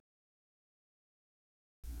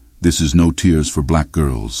This is No Tears for Black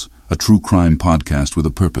Girls, a true crime podcast with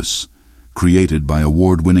a purpose. Created by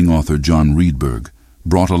award-winning author John Reedburg,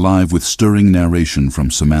 brought alive with stirring narration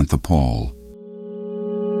from Samantha Paul.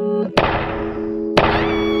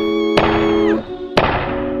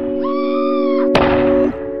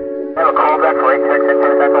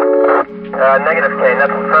 Negative K,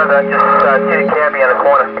 nothing further, just see the cabbie in the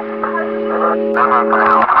corner.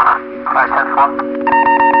 510-4.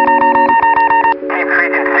 Keep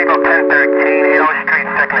reaching signal 1013, 80 Street,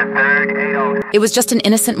 2nd and 3rd, 80. It was just an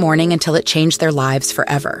innocent morning until it changed their lives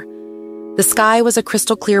forever. The sky was a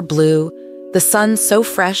crystal clear blue, the sun so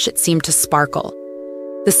fresh it seemed to sparkle.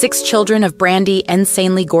 The 6 children of Brandi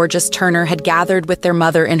NSanelyGorgeous Turner had gathered with their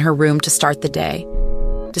mother in her room to start the day.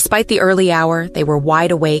 Despite the early hour, they were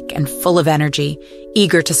wide awake and full of energy,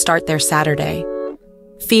 eager to start their Saturday.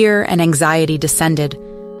 Fear and anxiety descended,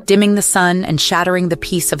 dimming the sun and shattering the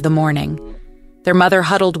peace of the morning. Their mother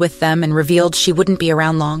huddled with them and revealed she wouldn't be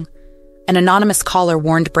around long. An anonymous caller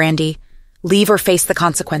warned Brandi, "Leave or face the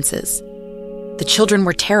consequences." The children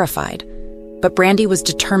were terrified, but Brandi was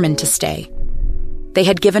determined to stay. They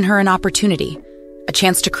had given her an opportunity, a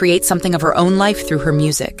chance to create something of her own life through her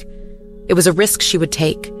music. It was a risk she would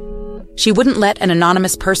take. She wouldn't let an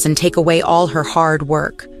anonymous person take away all her hard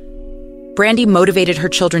work. Brandi motivated her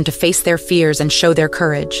children to face their fears and show their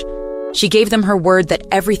courage. She gave them her word that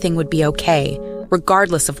everything would be okay,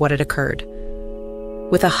 regardless of what had occurred.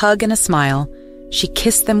 With a hug and a smile, she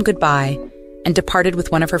kissed them goodbye and departed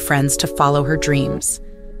with one of her friends to follow her dreams.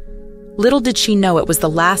 Little did she know it was the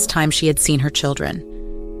last time she had seen her children.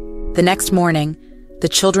 The next morning, the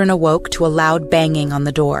children awoke to a loud banging on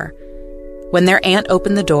the door. When their aunt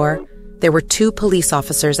opened the door, there were 2 police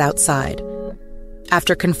officers outside.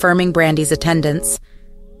 After confirming Brandi's attendance,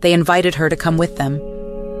 they invited her to come with them.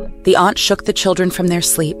 The aunt shook the children from their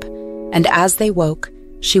sleep, and as they woke,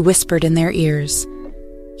 she whispered in their ears,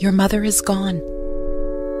 "Your mother is gone."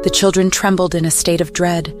 The children trembled in a state of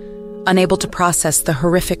dread, unable to process the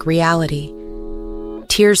horrific reality.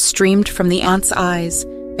 Tears streamed from the aunt's eyes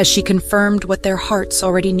as she confirmed what their hearts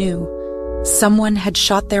already knew. Someone had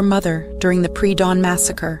shot their mother during the pre-dawn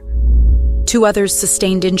massacre. 2 others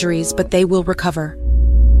sustained injuries, but they will recover.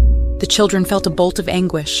 The children felt a bolt of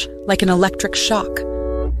anguish, like an electric shock.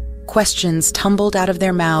 Questions tumbled out of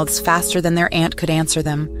their mouths faster than their aunt could answer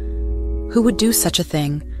them. Who would do such a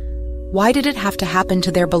thing? Why did it have to happen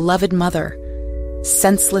to their beloved mother?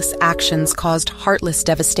 Senseless actions caused heartless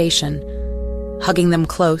devastation. Hugging them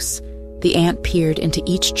close, the aunt peered into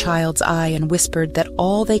each child's eye and whispered that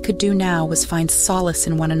all they could do now was find solace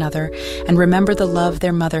in one another and remember the love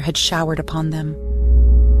their mother had showered upon them.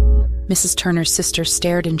 Mrs. Turner's sister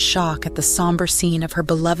stared in shock at the somber scene of her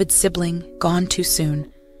beloved sibling gone too soon.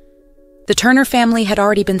 The Turner family had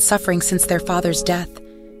already been suffering since their father's death.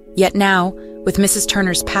 Yet now, with Mrs.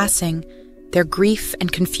 Turner's passing, their grief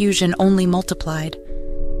and confusion only multiplied.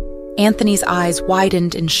 Anthony's eyes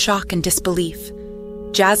widened in shock and disbelief.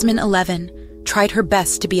 Jasmine, 11, tried her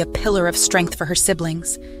best to be a pillar of strength for her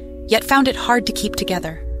siblings, yet found it hard to keep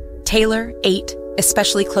together. Taylor, 8,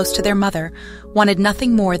 especially close to their mother, wanted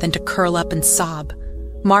nothing more than to curl up and sob.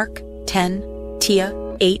 Mark, 10, Tia,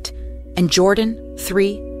 8, and Jordan,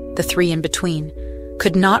 3, the 3 in between,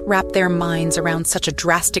 could not wrap their minds around such a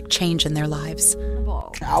drastic change in their lives.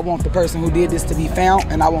 I want the person who did this to be found,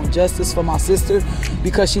 and I want justice for my sister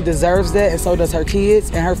because she deserves that, and so does her kids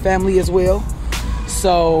and her family as well.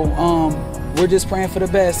 So we're just praying for the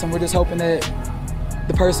best, and we're just hoping that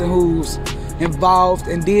the person who's involved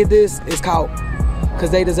and did this is caught, because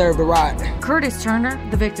they deserve to rot. Curtis Turner,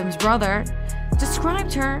 the victim's brother,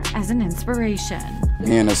 described her as an inspiration.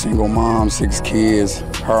 Being a single mom, 6 kids,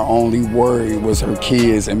 her only worry was her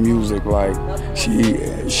kids and music. Like,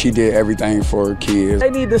 she did everything for her kids. They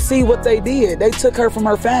need to see what they did. They took her from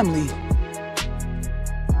her family.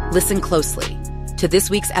 Listen closely to this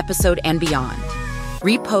week's episode and beyond.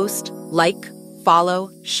 Repost, like, follow,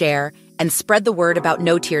 share, and spread the word about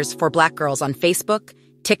No Tears for Black Girls on Facebook,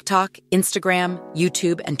 TikTok, Instagram,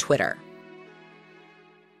 YouTube, and Twitter.